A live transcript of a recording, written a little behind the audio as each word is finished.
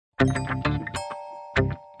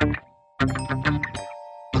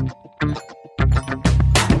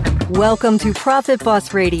Welcome to Profit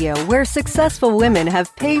Boss Radio, where successful women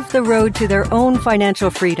have paved the road to their own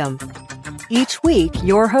financial freedom. Each week,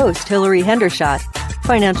 your host, Hilary Hendershot,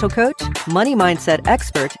 financial coach, money mindset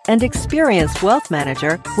expert, and experienced wealth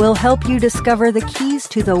manager, will help you discover the keys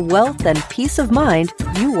to the wealth and peace of mind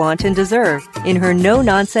you want and deserve in her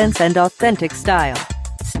no-nonsense and authentic style.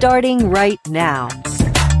 Starting right now.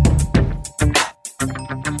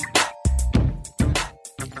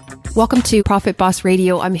 Welcome to Profit Boss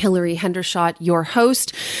Radio. I'm Hilary Hendershot, your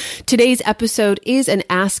host. Today's episode is an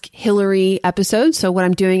Ask Hilary episode. So what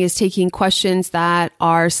I'm doing is taking questions that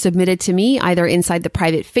are submitted to me either inside the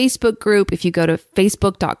private Facebook group. If you go to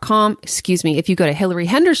facebook.com, if you go to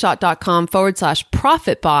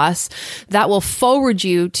hilaryhendershot.com/Profit Boss, that will forward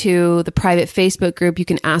you to the private Facebook group. You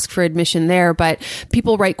can ask for admission there, but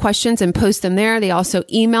people write questions and post them there. They also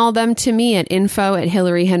email them to me at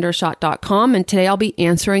info@hilaryhendershot.com. And today I'll be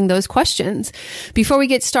answering those questions. Before we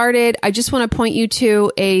get started, I just want to point you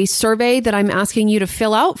to a survey that I'm asking you to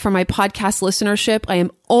fill out for my podcast listenership. I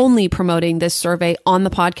am only promoting this survey on the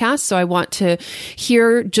podcast, so I want to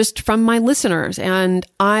hear just from my listeners. And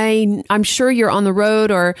I'm sure you're on the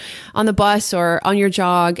road or on the bus or on your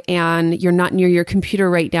jog and you're not near your computer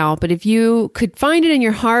right now. But if you could find it in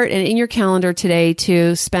your heart and in your calendar today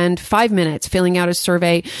to spend 5 minutes filling out a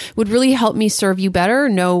survey, would really help me serve you better,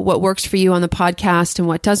 know what works for you on the podcast and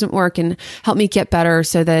what doesn't work, and help me get better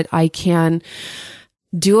so that I can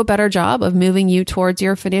do a better job of moving you towards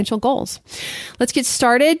your financial goals. Let's get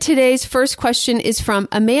started. Today's first question is from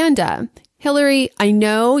Amanda. Hilary, I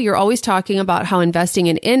know you're always talking about how investing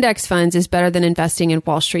in index funds is better than investing in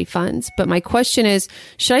Wall Street funds, but my question is,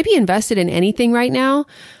 should I be invested in anything right now?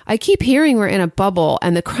 I keep hearing we're in a bubble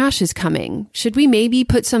and the crash is coming. Should we maybe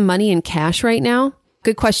put some money in cash right now?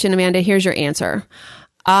 Good question, Amanda. Here's your answer.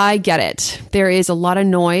 I get it. There is a lot of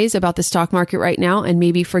noise about the stock market right now, and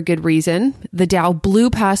maybe for good reason. The Dow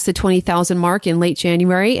blew past the 20,000 mark in late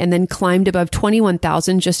January and then climbed above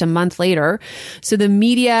 21,000 just a month later. So the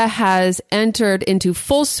media has entered into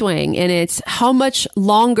full swing in its "how much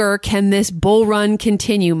longer can this bull run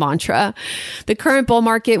continue" mantra. The current bull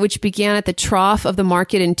market, which began at the trough of the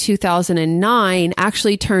market in 2009,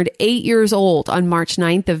 actually turned 8 years old on March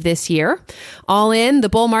 9th of this year. All in, the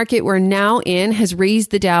bull market we're now in has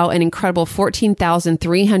raised the Dow an incredible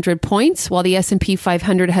 14,300 points, while the S&P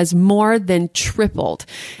 500 has more than tripled.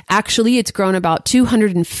 Actually, it's grown about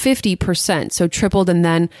 250%, so tripled and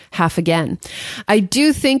then half again. I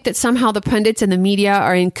do think that somehow the pundits and the media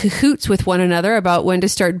are in cahoots with one another about when to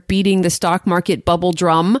start beating the stock market bubble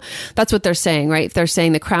drum. That's what they're saying, right? If they're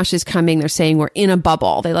saying the crash is coming, they're saying we're in a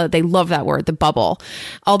bubble. They love that word, the bubble.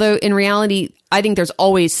 Although in reality, I think there's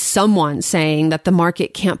always someone saying that the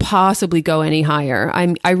market can't possibly go any higher.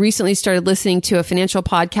 I recently started listening to a financial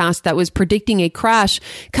podcast that was predicting a crash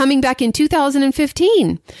coming back in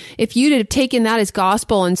 2015. If you'd have taken that as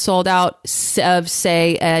gospel and sold out of,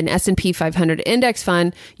 say, an S&P 500 index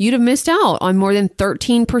fund, you'd have missed out on more than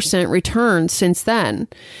 13% returns since then.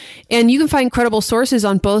 And you can find credible sources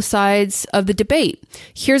on both sides of the debate.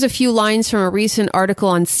 Here's a few lines from a recent article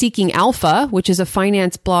on Seeking Alpha, which is a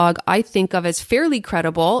finance blog I think of as fairly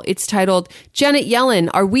credible. It's titled, "Janet Yellen,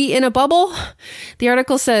 Are We in a Bubble?" The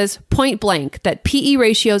article says, point blank, that PE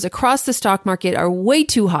ratios across the stock market are way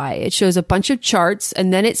too high. It shows a bunch of charts,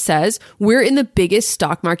 and then it says, we're in the biggest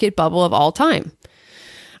stock market bubble of all time.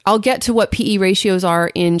 I'll get to what PE ratios are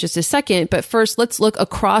in just a second, but first let's look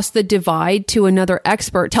across the divide to another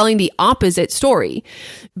expert telling the opposite story.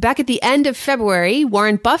 Back at the end of February,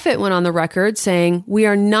 Warren Buffett went on the record saying, "We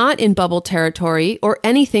are not in bubble territory or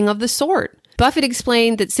anything of the sort." Buffett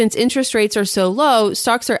explained that since interest rates are so low,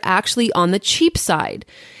 stocks are actually on the cheap side.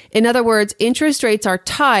 In other words, interest rates are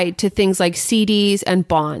tied to things like CDs and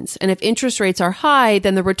bonds. And if interest rates are high,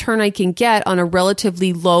 then the return I can get on a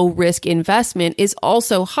relatively low risk investment is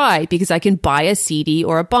also high because I can buy a CD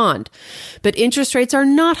or a bond. But interest rates are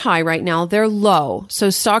not high right now. They're low. So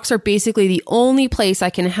stocks are basically the only place I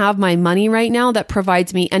can have my money right now that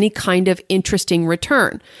provides me any kind of interesting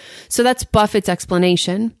return. So that's Buffett's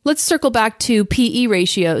explanation. Let's circle back to PE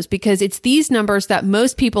ratios because it's these numbers that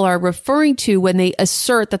most people are referring to when they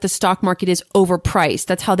assert that that the stock market is overpriced.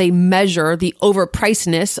 That's how they measure the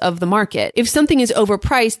overpricedness of the market. If something is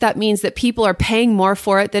overpriced, that means that people are paying more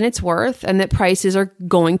for it than it's worth and that prices are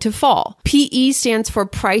going to fall. PE stands for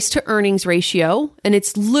price to earnings ratio, and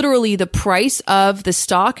it's literally the price of the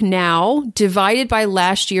stock now divided by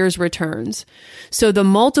last year's returns. So the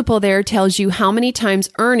multiple there tells you how many times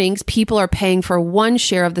earnings people are paying for one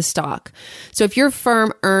share of the stock. So if your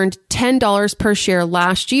firm earned $10 per share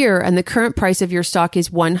last year and the current price of your stock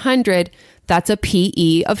is 100, that's a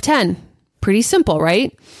PE of 10. Pretty simple,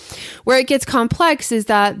 right? Where it gets complex is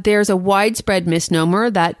that there's a widespread misnomer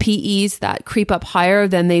that PEs that creep up higher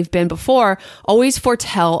than they've been before always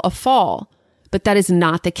foretell a fall. But that is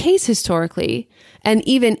not the case historically. And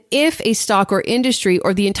even if a stock or industry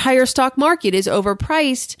or the entire stock market is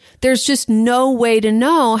overpriced, there's just no way to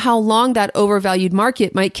know how long that overvalued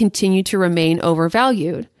market might continue to remain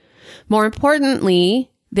overvalued. More importantly,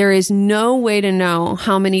 there is no way to know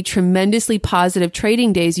how many tremendously positive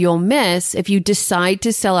trading days you'll miss if you decide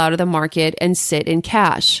to sell out of the market and sit in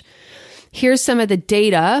cash. Here's some of the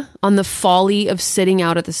data on the folly of sitting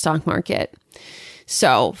out of the stock market.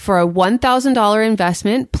 So for a $1,000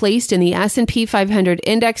 investment placed in the S&P 500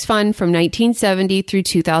 index fund from 1970 through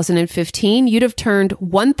 2015, you'd have turned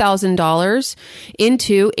 $1,000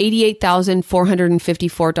 into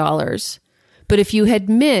 $88,454. But if you had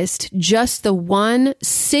missed just the one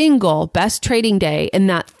single best trading day in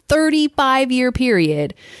that 35-year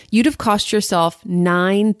period, you'd have cost yourself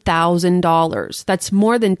 $9,000. That's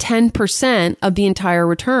more than 10% of the entire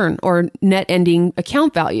return or net ending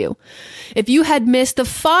account value. If you had missed the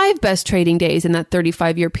 5 best trading days in that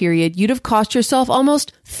 35-year period, you'd have cost yourself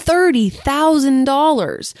almost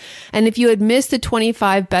 $30,000. And if you had missed the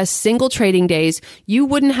 25 best single trading days, you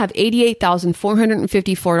wouldn't have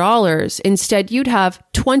 $88,454. Instead, you'd have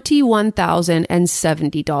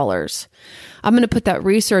 $21,070. I'm going to put that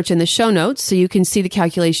research in the show notes so you can see the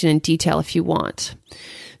calculation in detail if you want.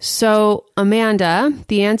 So, Amanda,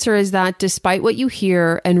 the answer is that despite what you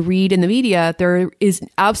hear and read in the media, there is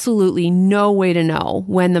absolutely no way to know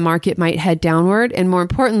when the market might head downward. And more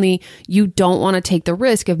importantly, you don't want to take the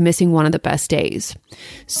risk of missing one of the best days.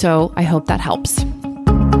 So I hope that helps.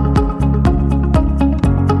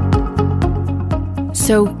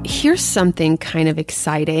 So here's something kind of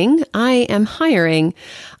exciting. I am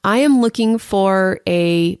looking for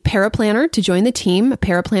a paraplanner to join the team. A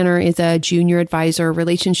paraplanner is a junior advisor,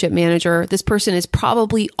 relationship manager. This person is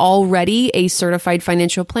probably already a certified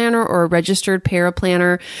financial planner or a registered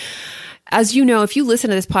paraplanner. As you know, if you listen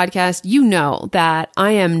to this podcast, you know that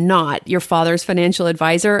I am not your father's financial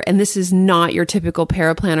advisor, and this is not your typical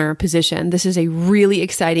paraplanner position. This is a really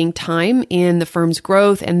exciting time in the firm's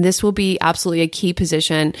growth, and this will be absolutely a key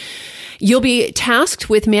position. You'll be tasked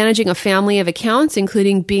with managing a family of accounts,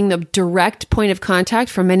 including being the direct point of contact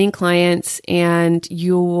for many clients, and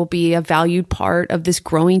you will be a valued part of this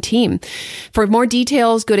growing team. For more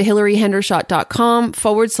details, go to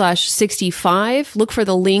hilaryhendershot.com/65. Look for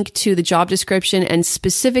the link to the job description and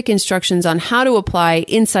specific instructions on how to apply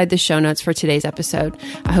inside the show notes for today's episode.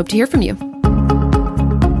 I hope to hear from you.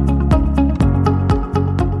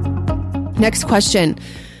 Next question.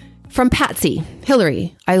 From Patsy.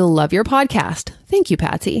 Hilary, I love your podcast. Thank you,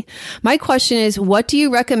 Patsy. My question is, what do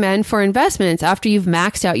you recommend for investments after you've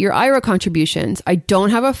maxed out your IRA contributions? I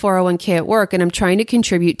don't have a 401k at work and I'm trying to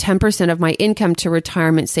contribute 10% of my income to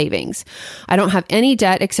retirement savings. I don't have any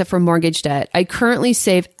debt except for mortgage debt. I currently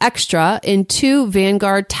save extra in 2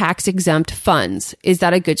 Vanguard tax-exempt funds. Is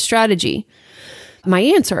that a good strategy? My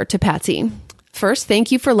answer to Patsy. First,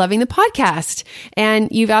 thank you for loving the podcast. And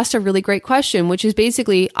you've asked a really great question, which is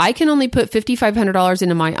basically, I can only put $5,500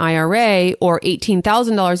 into my IRA or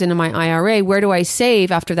 $18,000 into my IRA. Where do I save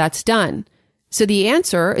after that's done? So the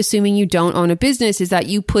answer, assuming you don't own a business, is that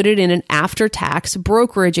you put it in an after-tax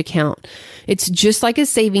brokerage account. It's just like a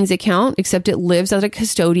savings account, except it lives as a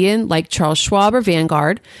custodian like Charles Schwab or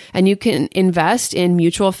Vanguard, and you can invest in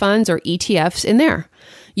mutual funds or ETFs in there.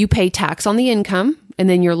 You pay tax on the income, and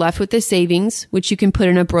then you're left with the savings, which you can put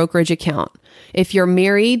in a brokerage account. If you're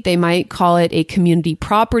married, they might call it a community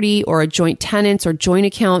property or a joint tenants or joint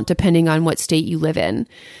account, depending on what state you live in.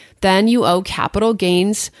 Then you owe capital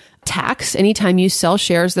gains tax anytime you sell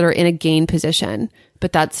shares that are in a gain position.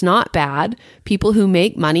 But that's not bad. People who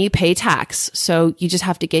make money pay tax. So you just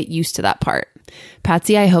have to get used to that part.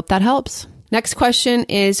 Patsy, I hope that helps. Next question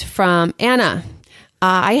is from Anna.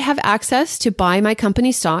 I have access to buy my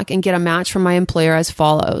company stock and get a match from my employer as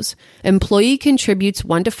follows. Employee contributes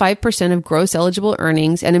 1 to 5% of gross eligible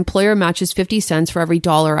earnings, and employer matches 50 cents for every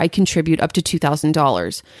dollar I contribute up to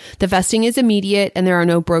 $2,000. The vesting is immediate and there are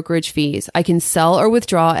no brokerage fees. I can sell or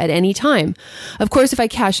withdraw at any time. Of course, if I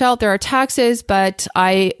cash out, there are taxes, but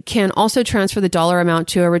I can also transfer the dollar amount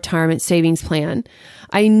to a retirement savings plan.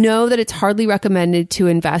 I know that it's hardly recommended to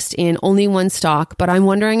invest in only one stock, but I'm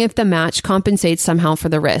wondering if the match compensates somehow for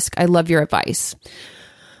the risk. I love your advice.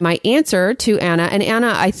 My answer to Anna, and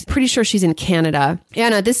Anna, I'm pretty sure she's in Canada.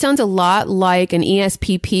 Anna, this sounds a lot like an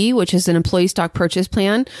ESPP, which is an employee stock purchase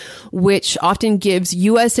plan, which often gives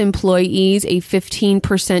U.S. employees a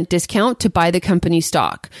 15% discount to buy the company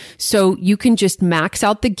stock. So you can just max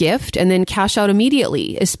out the gift and then cash out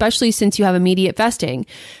immediately, especially since you have immediate vesting.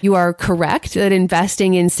 You are correct that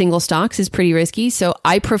investing in single stocks is pretty risky. So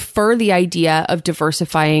I prefer the idea of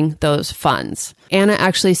diversifying those funds. Anna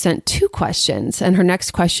actually sent 2 questions, and her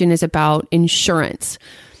next question is about insurance.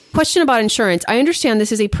 Question about insurance. I understand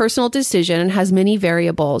this is a personal decision and has many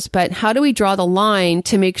variables, but how do we draw the line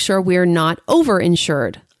to make sure we're not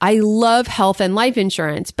overinsured? I love health and life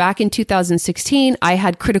insurance. Back in 2016, I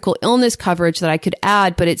had critical illness coverage that I could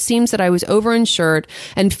add, but it seems that I was overinsured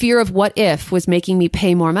and fear of what if was making me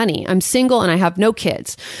pay more money. I'm single and I have no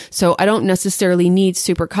kids, so I don't necessarily need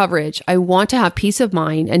super coverage. I want to have peace of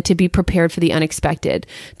mind and to be prepared for the unexpected.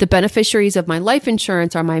 The beneficiaries of my life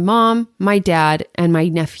insurance are my mom, my dad, and my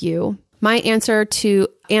nephew. My answer to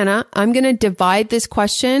Anna, I'm going to divide this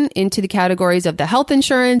question into the categories of the health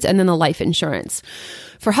insurance and then the life insurance.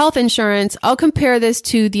 For health insurance, I'll compare this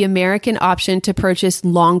to the American option to purchase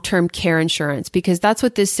long-term care insurance because that's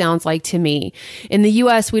what this sounds like to me. In the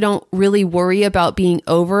US, we don't really worry about being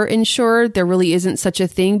overinsured. There really isn't such a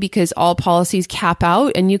thing because all policies cap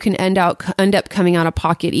out and you can end up coming out of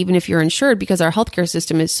pocket even if you're insured because our healthcare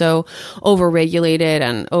system is so overregulated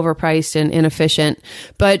and overpriced and inefficient.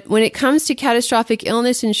 But when it comes to catastrophic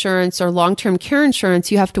illness insurance or long-term care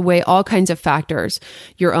insurance, you have to weigh all kinds of factors.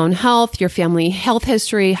 Your own health, your family health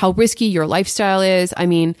history, how risky your lifestyle is. I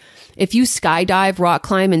mean, if you skydive, rock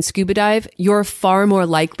climb, and scuba dive, you're far more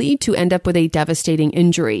likely to end up with a devastating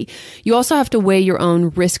injury. You also have to weigh your own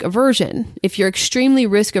risk aversion. If you're extremely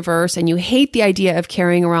risk averse and you hate the idea of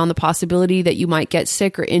carrying around the possibility that you might get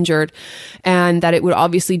sick or injured and that it would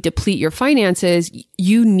obviously deplete your finances,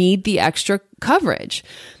 you need the extra coverage.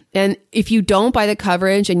 And if you don't buy the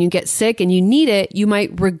coverage and you get sick and you need it, you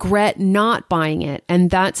might regret not buying it. And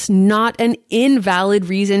that's not an invalid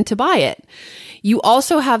reason to buy it. You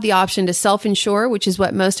also have the option to self-insure, which is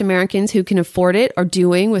what most Americans who can afford it are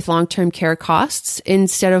doing with long-term care costs.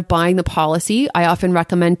 Instead of buying the policy, I often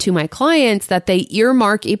recommend to my clients that they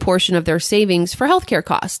earmark a portion of their savings for healthcare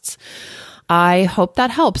costs. I hope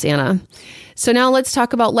that helps, Anna. So now let's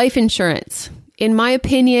talk about life insurance. In my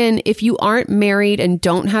opinion, if you aren't married and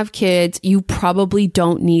don't have kids, you probably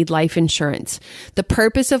don't need life insurance. The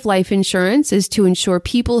purpose of life insurance is to ensure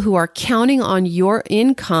people who are counting on your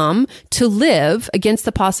income to live against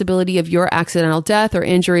the possibility of your accidental death or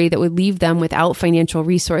injury that would leave them without financial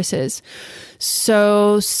resources.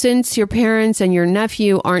 So since your parents and your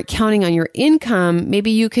nephew aren't counting on your income, maybe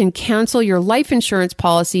you can cancel your life insurance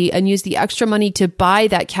policy and use the extra money to buy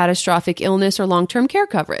that catastrophic illness or long-term care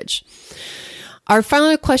coverage. Our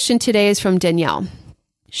final question today is from Danielle.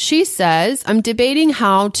 She says, I'm debating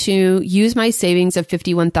how to use my savings of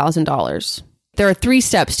 $51,000. There are 3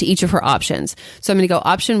 steps to each of her options. So I'm going to go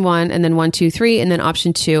option 1 and then 1, 2, 3, and then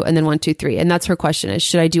option 2 and then 1, 2, 3. And that's her question is,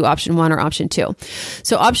 should I do option 1 or option 2?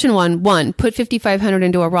 So option 1, put $5,500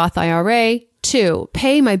 into a Roth IRA. 2,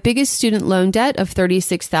 pay my biggest student loan debt of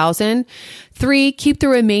 $36,000. 3, keep the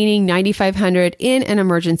remaining $9,500 in an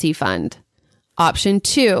emergency fund. Option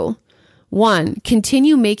 2. 1,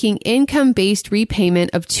 continue making income-based repayment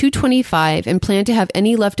of $225 and plan to have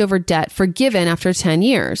any leftover debt forgiven after 10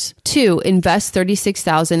 years. 2, invest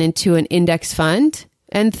 $36,000 into an index fund.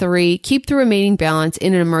 And 3, keep the remaining balance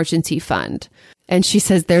in an emergency fund. And she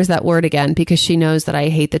says there's that word again because she knows that I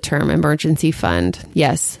hate the term emergency fund.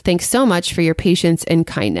 Yes, thanks so much for your patience and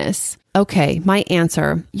kindness. Okay, my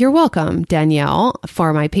answer. You're welcome, Danielle,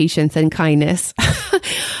 for my patience and kindness.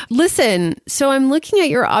 Listen, so I'm looking at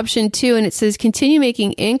your option 2 and it says continue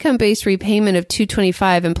making income-based repayment of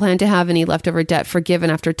 $225 and plan to have any leftover debt forgiven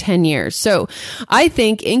after 10 years. So I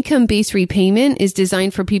think income-based repayment is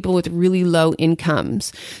designed for people with really low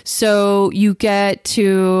incomes. So you get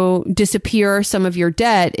to disappear some of your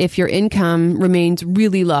debt if your income remains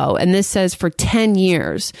really low. And this says for 10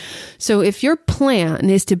 years. So if your plan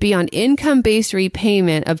is to be on income-based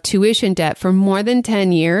repayment of tuition debt for more than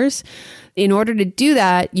 10 years, in order to do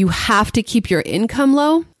that, you have to keep your income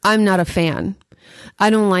low. I'm not a fan. I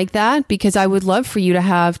don't like that because I would love for you to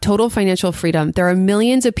have total financial freedom. There are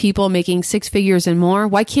millions of people making 6 figures and more.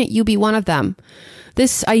 Why can't you be one of them?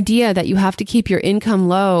 This idea that you have to keep your income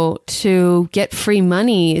low to get free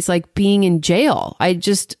money is like being in jail. I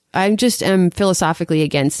just am philosophically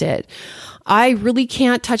against it. I really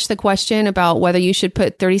can't touch the question about whether you should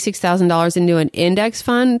put $36,000 into an index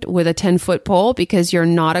fund with a 10-foot pole because you're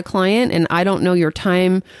not a client and I don't know your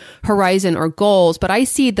time horizon or goals. But I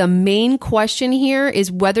see the main question here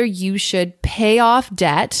is whether you should pay off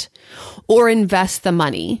debt or invest the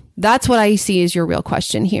money. That's what I see as your real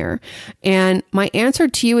question here. And my answer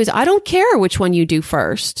to you is I don't care which one you do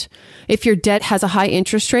first. If your debt has a high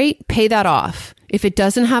interest rate, pay that off. If it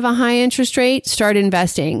doesn't have a high interest rate, start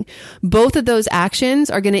investing. Both of those actions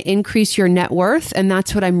are going to increase your net worth, and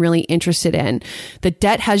that's what I'm really interested in. The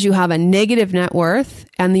debt has you have a negative net worth,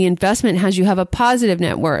 and the investment has you have a positive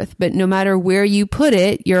net worth. But no matter where you put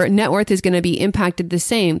it, your net worth is going to be impacted the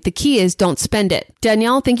same. The key is don't spend it.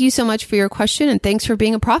 Danielle, thank you so much for your question, and thanks for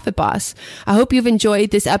being a Profit Boss. I hope you've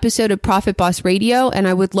enjoyed this episode of Profit Boss Radio, and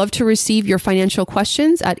I would love to receive your financial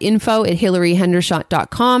questions at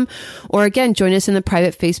info@hilaryhendershot.com, or again, join us in the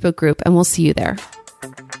private Facebook group, and we'll see you there.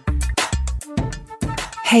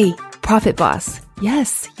 Hey, Profit Boss.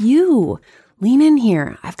 Yes, you. Lean in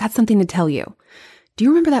here. I've got something to tell you. Do you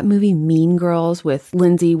remember that movie Mean Girls with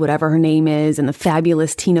Lindsay, whatever her name is, and the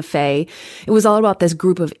fabulous Tina Fey? It was all about this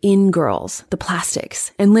group of in-girls, the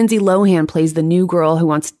Plastics. And Lindsay Lohan plays the new girl who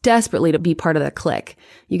wants desperately to be part of the clique.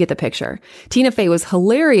 You get the picture. Tina Fey was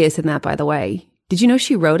hilarious in that, by the way. Did you know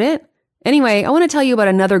she wrote it? Anyway, I want to tell you about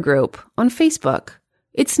another group on Facebook.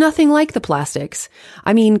 It's nothing like the Plastics.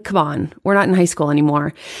 I mean, come on, we're not in high school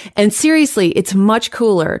anymore. And seriously, it's much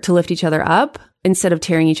cooler to lift each other up instead of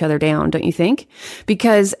tearing each other down, don't you think?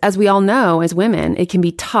 Because as we all know, as women, it can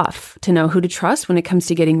be tough to know who to trust when it comes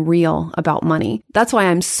to getting real about money. That's why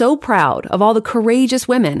I'm so proud of all the courageous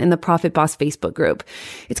women in the Profit Boss Facebook group.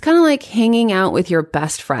 It's kind of like hanging out with your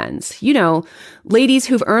best friends. You know, ladies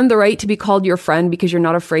who've earned the right to be called your friend because you're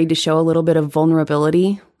not afraid to show a little bit of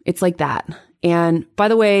vulnerability. It's like that. And by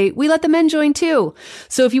the way, we let the men join too.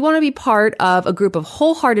 So if you want to be part of a group of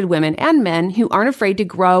wholehearted women and men who aren't afraid to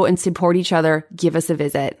grow and support each other, give us a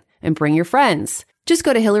visit and bring your friends. Just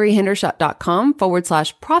go to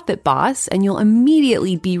hilaryhendershot.com/Profit Boss and you'll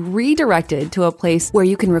immediately be redirected to a place where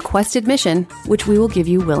you can request admission, which we will give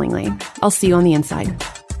you willingly. I'll see you on the inside.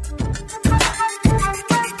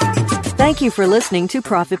 Thank you for listening to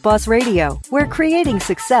Profit Boss Radio, where creating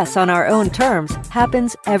success on our own terms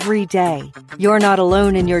happens every day. You're not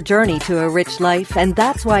alone in your journey to a rich life, and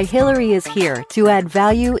that's why Hilary is here to add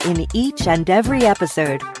value in each and every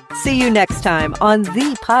episode. See you next time on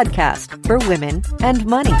the podcast for women and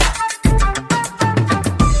money.